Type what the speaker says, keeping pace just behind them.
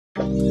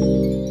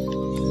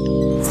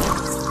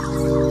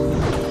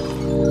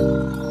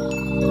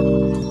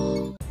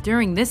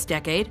During this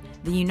decade,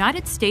 the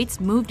United States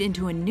moved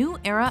into a new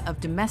era of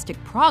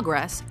domestic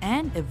progress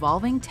and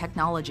evolving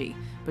technology,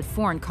 but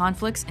foreign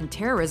conflicts and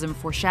terrorism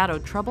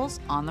foreshadowed troubles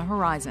on the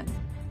horizon.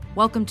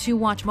 Welcome to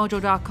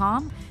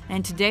WatchMojo.com,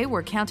 and today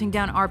we're counting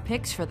down our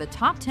picks for the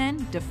top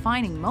 10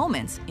 defining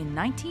moments in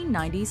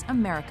 1990s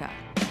America.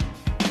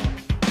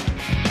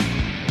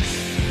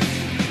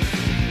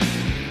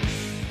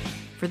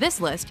 For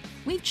this list,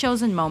 we've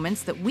chosen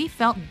moments that we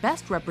felt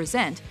best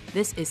represent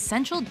this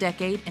essential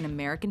decade in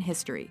American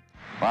history.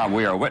 Bob,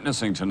 we are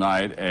witnessing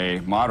tonight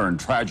a modern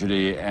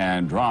tragedy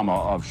and drama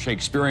of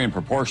Shakespearean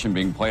proportion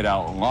being played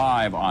out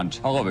live on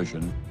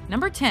television.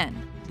 Number 10,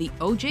 the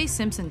O.J.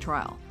 Simpson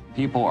trial.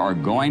 People are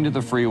going to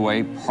the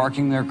freeway,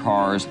 parking their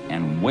cars,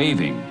 and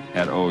waving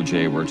at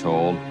O.J., we're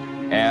told,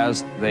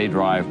 as they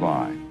drive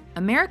by.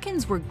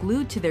 Americans were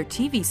glued to their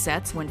TV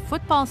sets when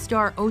football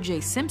star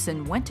O.J.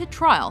 Simpson went to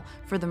trial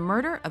for the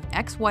murder of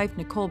ex-wife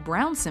Nicole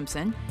Brown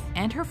Simpson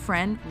and her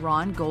friend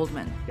Ron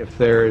Goldman. If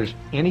there is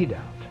any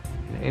doubt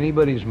in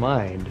anybody's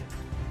mind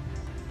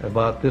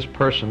about this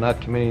person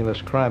not committing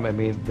this crime,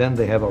 then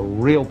they have a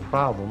real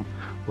problem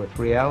with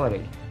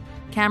reality.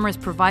 Cameras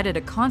provided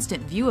a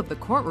constant view of the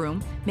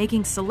courtroom,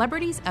 making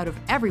celebrities out of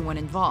everyone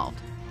involved.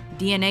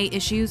 DNA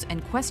issues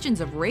and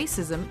questions of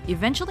racism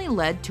eventually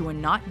led to a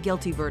not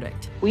guilty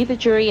verdict. We, the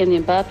jury, in the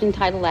above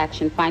entitled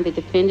action, find the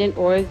defendant,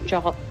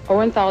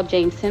 Orenthal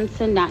James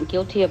Simpson, not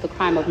guilty of the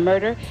crime of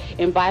murder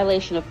in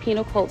violation of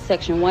Penal Code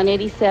Section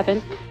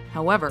 187.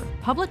 However,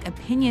 public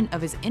opinion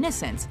of his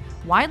innocence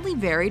widely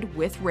varied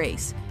with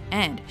race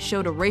and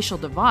showed a racial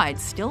divide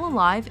still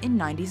alive in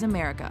 90s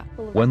America.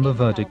 When the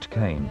verdict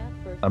came,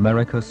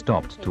 America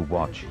stopped to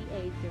watch,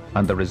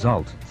 and the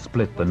result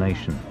split the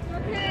nation.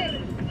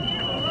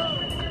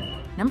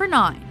 Number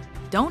 9,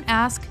 don't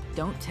ask,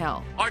 don't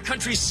tell. Our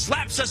country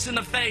slaps us in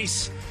the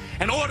face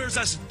and orders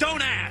us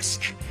don't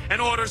ask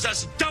and orders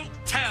us don't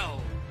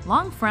tell.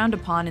 Long frowned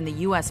upon in the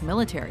U.S.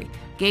 military,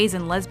 gays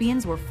and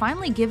lesbians were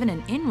finally given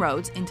an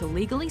inroads into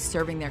legally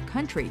serving their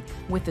country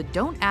with the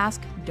don't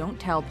ask, don't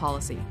tell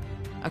policy.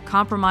 A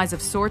compromise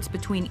of sorts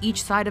between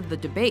each side of the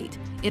debate,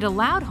 it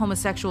allowed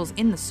homosexuals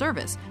in the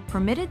service,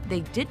 promitted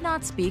they did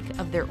not speak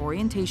of their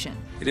orientation.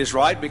 It is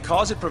right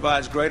because it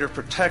provides greater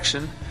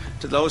protection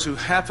to those who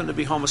happen to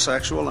be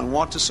homosexual and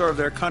want to serve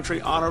their country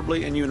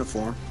honorably in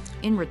uniform.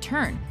 In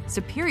return,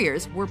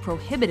 superiors were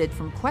prohibited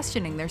from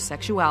questioning their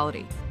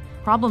sexuality.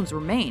 Problems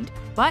remained,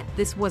 but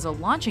this was a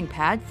launching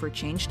pad for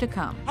change to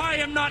come. I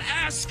am not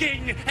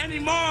asking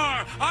anymore.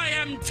 I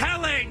am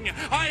telling.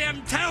 I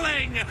am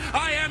telling.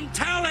 I am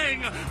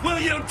telling. Will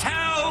you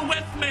tell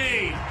with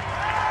me?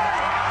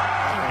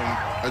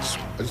 I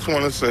just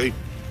want to say,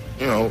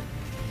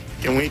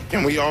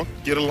 can we all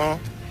get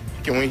along?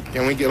 Can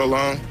we get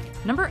along?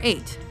 Number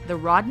 8, the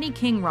Rodney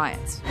King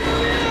riots.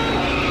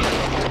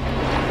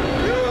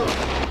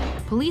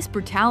 Police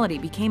brutality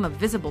became a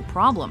visible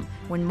problem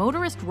when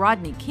motorist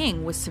Rodney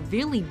King was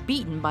severely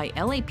beaten by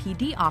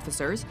LAPD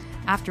officers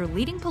after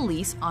leading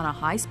police on a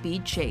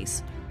high-speed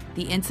chase.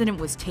 The incident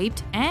was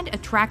taped and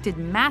attracted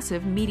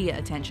massive media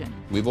attention.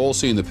 We've all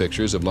seen the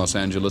pictures of Los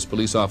Angeles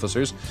police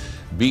officers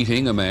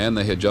beating a man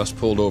they had just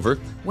pulled over.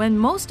 When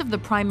most of the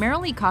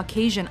primarily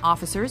Caucasian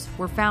officers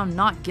were found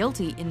not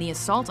guilty in the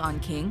assault on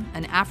King,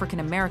 an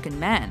African-American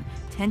man,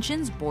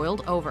 tensions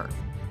boiled over.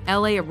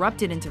 LA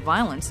erupted into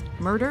violence,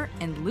 murder,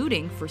 and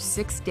looting for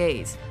 6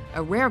 days,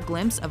 a rare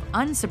glimpse of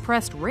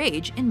unsuppressed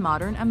rage in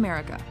modern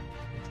America.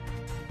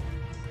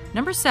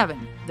 Number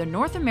 7, the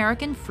North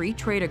American Free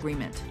Trade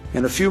Agreement.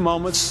 In a few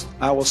moments,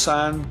 I will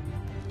sign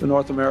the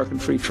North American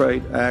Free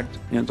Trade Act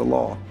into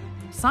law.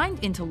 Signed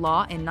into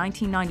law in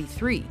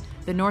 1993,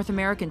 the North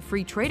American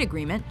Free Trade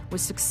Agreement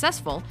was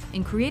successful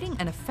in creating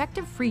an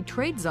effective free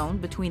trade zone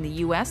between the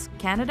U.S.,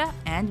 Canada,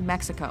 and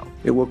Mexico.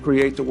 It will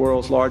create the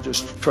world's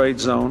largest trade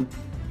zone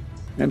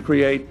and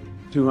create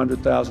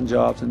 200,000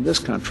 jobs in this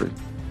country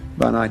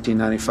by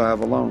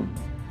 1995 alone.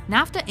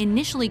 NAFTA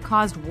initially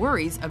caused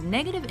worries of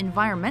negative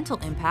environmental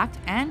impact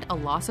and a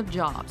loss of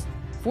jobs.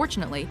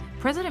 Fortunately,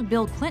 President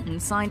Bill Clinton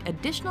signed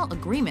additional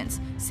agreements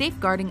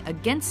safeguarding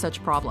against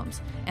such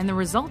problems, and the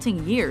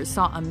resulting years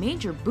saw a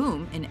major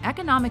boom in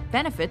economic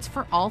benefits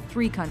for all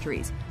 3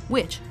 countries,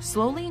 which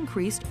slowly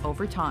increased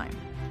over time.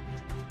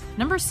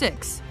 Number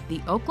 6, the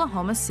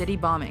Oklahoma City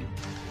bombing.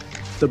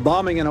 The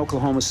bombing in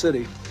Oklahoma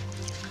City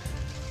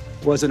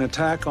was an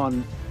attack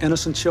on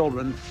innocent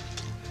children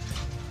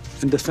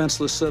and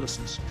defenseless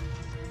citizens.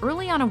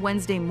 Early on a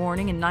Wednesday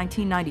morning in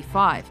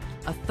 1995,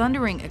 a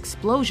thundering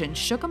explosion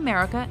shook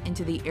America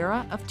into the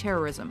era of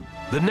terrorism.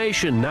 The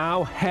nation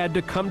now had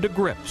to come to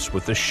grips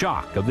with the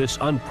shock of this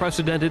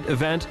unprecedented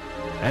event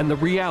and the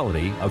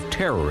reality of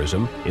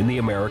terrorism in the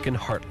American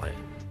heartland.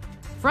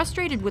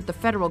 Frustrated with the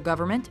federal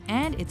government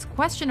and its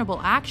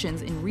questionable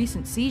actions in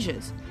recent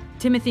sieges,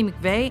 Timothy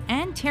McVeigh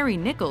and Terry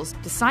Nichols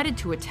decided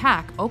to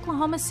attack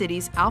Oklahoma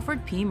City's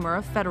Alfred P.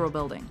 Murrah Federal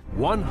Building.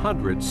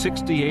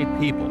 168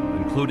 people,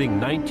 including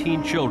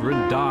 19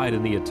 children, died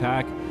in the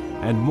attack,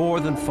 and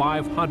more than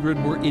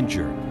 500 were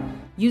injured.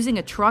 Using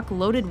a truck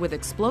loaded with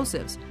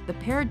explosives, the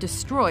pair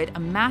destroyed a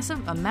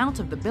massive amount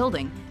of the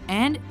building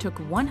and took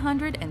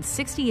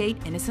 168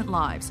 innocent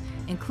lives,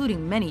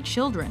 including many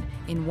children,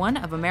 in one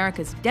of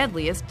America's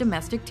deadliest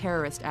domestic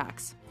terrorist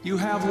acts. You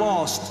have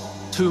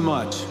lost too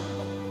much,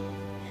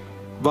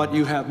 but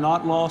you have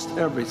not lost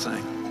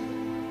everything.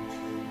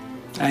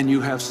 And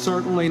you have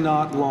certainly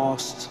not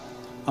lost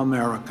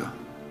America.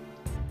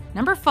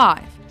 Number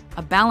 5,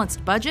 a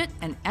balanced budget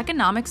and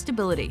economic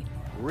stability.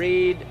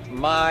 Read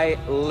my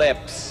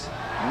lips.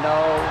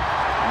 No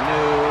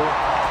new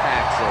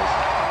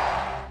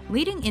taxes.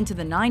 Leading into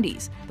the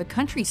 90s, the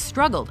country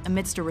struggled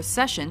amidst a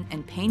recession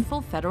and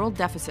painful federal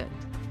deficit.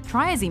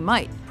 Try as he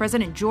might,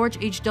 President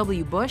George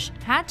H.W. Bush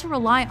had to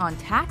rely on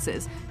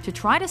taxes to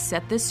try to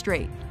set this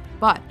straight,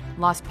 but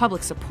lost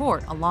public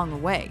support along the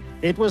way.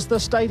 It was the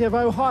state of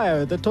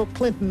Ohio that took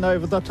Clinton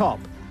over the top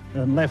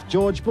and left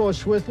George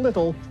Bush with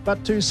little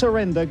but to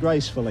surrender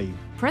gracefully.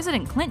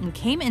 President Clinton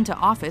came into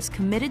office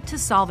committed to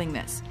solving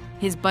this.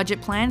 His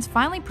budget plans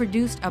finally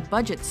produced a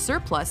budget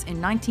surplus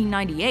in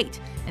 1998,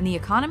 and the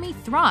economy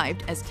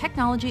thrived as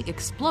technology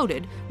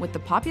exploded with the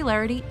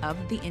popularity of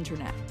the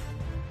internet.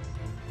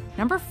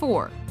 Number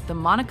 4, the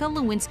Monica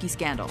Lewinsky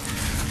scandal.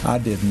 I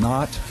did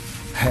not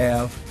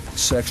have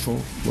sexual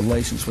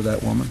relations with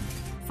that woman.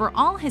 For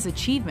all his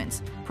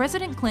achievements,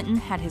 President Clinton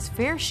had his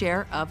fair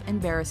share of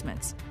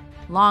embarrassments.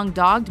 Long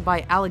dogged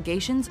by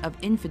allegations of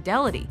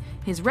infidelity,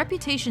 his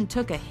reputation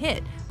took a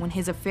hit when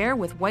his affair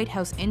with White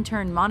House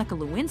intern Monica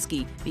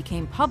Lewinsky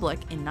became public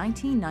in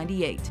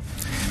 1998.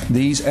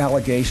 These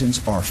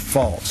allegations are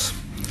false,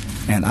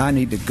 and I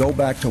need to go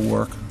back to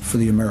work for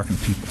the American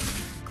people.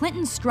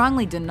 Clinton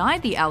strongly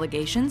denied the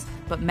allegations,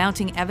 but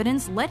mounting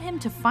evidence led him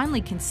to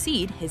finally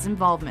concede his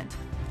involvement.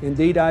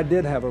 Indeed, I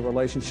did have a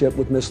relationship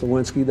with Miss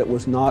Lewinsky that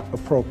was not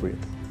appropriate.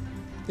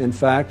 In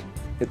fact,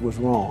 it was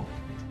wrong.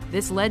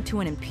 This led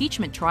to an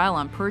impeachment trial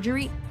on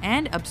perjury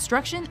and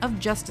obstruction of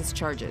justice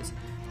charges,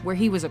 where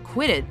he was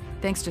acquitted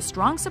thanks to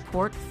strong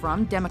support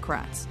from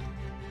Democrats.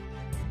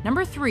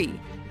 Number 3,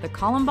 the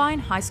Columbine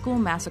High School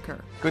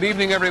massacre. Good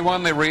evening,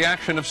 everyone. The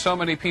reaction of so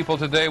many people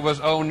today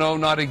was, oh no,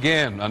 not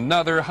again,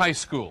 another high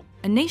school.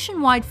 A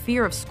nationwide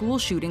fear of school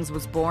shootings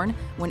was born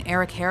when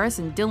Eric Harris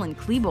and Dylan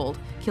Klebold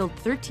killed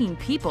 13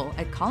 people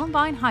at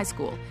Columbine High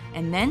School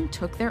and then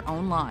took their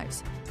own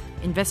lives.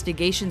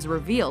 Investigations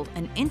revealed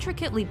an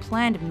intricately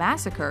planned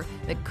massacre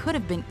that could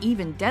have been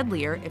even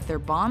deadlier if their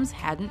bombs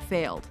hadn't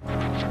failed.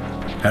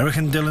 Eric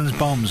and Dylan's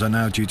bombs are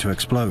now due to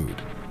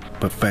explode,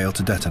 but fail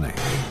to detonate.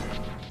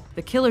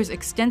 The killer's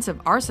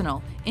extensive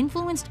arsenal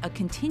influenced a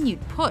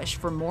continued push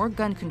for more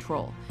gun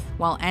control,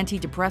 while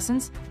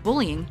antidepressants,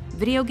 bullying,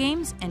 video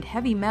games, and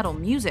heavy metal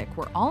music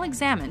were all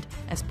examined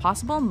as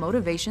possible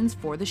motivations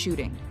for the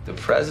shooting. The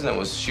president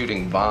was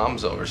shooting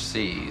bombs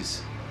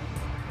overseas,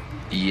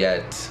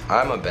 yet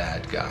I'm a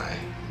bad guy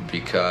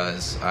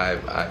because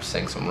I've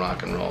sang some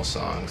rock and roll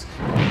songs.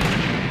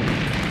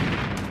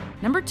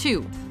 Number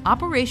 2,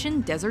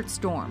 Operation Desert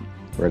Storm.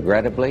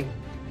 Regrettably,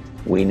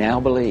 we now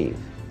believe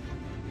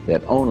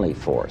that only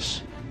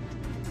force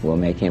will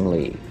make him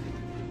leave.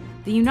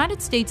 The United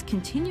States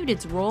continued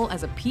its role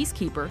as a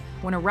peacekeeper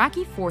when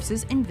Iraqi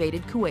forces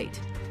invaded Kuwait,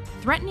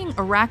 threatening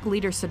Iraq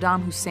leader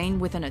Saddam Hussein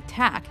with an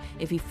attack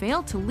if he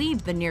failed to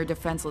leave the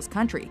near-defenseless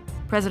country.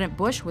 President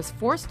Bush was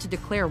forced to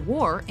declare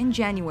war in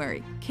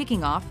January,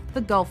 kicking off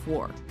the Gulf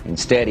War.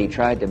 Instead, he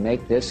tried to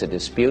make this a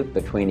dispute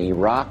between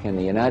Iraq and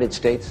the United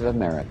States of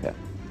America.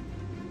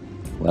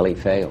 Well, he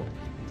failed.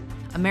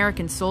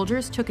 American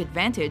soldiers took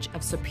advantage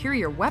of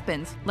superior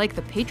weapons like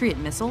the Patriot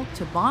missile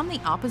to bomb the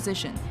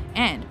opposition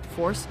and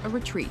force a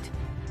retreat.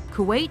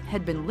 Kuwait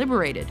had been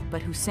liberated,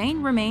 but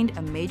Hussein remained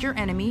a major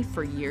enemy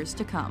for years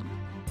to come.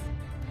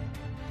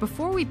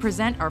 Before we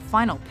present our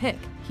final pick,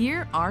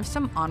 here are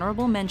some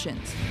honorable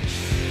mentions.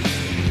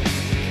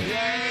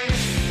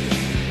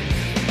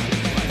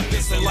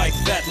 This and like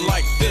that,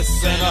 like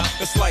this, and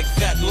it's like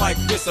that, like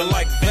this, and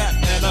like that,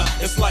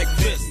 and it's like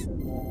this.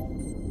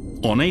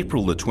 On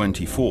April the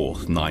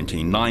 24th,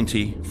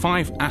 1990,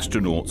 5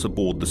 astronauts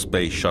aboard the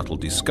Space Shuttle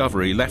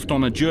Discovery left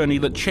on a journey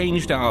that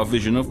changed our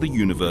vision of the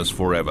universe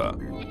forever.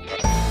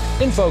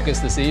 In focus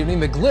this evening,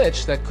 the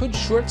glitch that could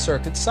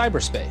short-circuit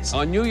cyberspace.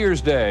 On New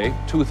Year's Day,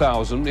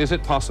 2000, is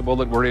it possible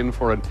that we're in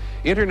for an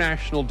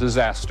international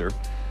disaster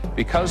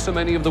because so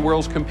many of the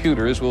world's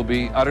computers will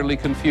be utterly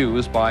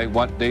confused by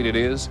what date it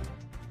is?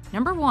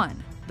 Number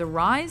 1, the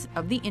rise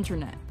of the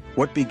Internet.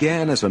 What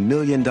began as $1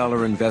 million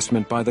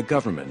investment by the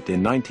government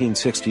in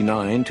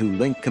 1969 to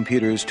link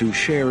computers to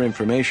share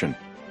information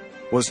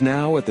was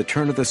now, at the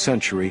turn of the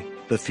century,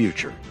 the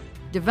future.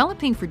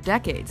 Developing for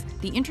decades,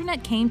 the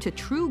Internet came to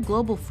true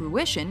global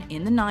fruition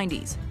in the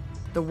 90s.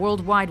 The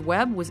World Wide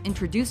Web was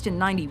introduced in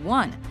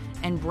 91,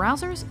 and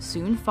browsers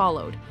soon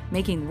followed,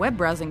 making web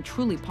browsing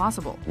truly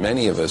possible.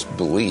 Many of us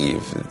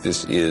believe that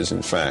this is,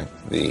 in fact,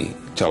 the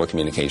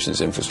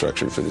telecommunications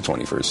infrastructure for the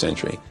 21st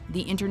century.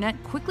 The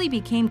internet quickly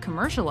became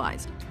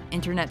commercialized.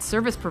 Internet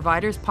service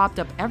providers popped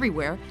up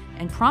everywhere,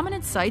 and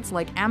prominent sites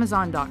like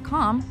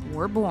Amazon.com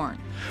were born.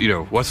 You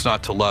know, what's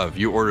not to love?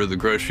 You order the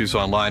groceries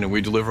online and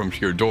we deliver them to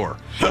your door.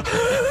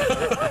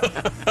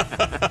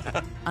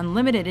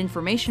 Unlimited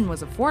information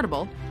was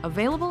affordable,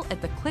 available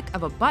at the click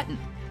of a button,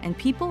 and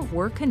people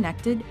were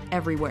connected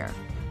everywhere.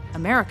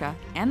 America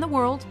and the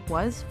world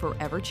was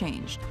forever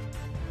changed.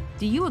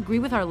 Do you agree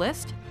with our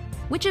list?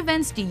 Which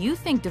events do you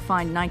think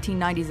defined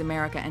 1990s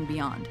America and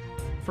beyond?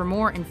 For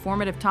more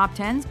informative top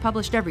 10s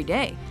published every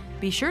day,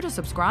 be sure to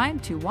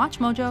subscribe to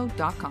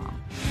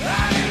WatchMojo.com.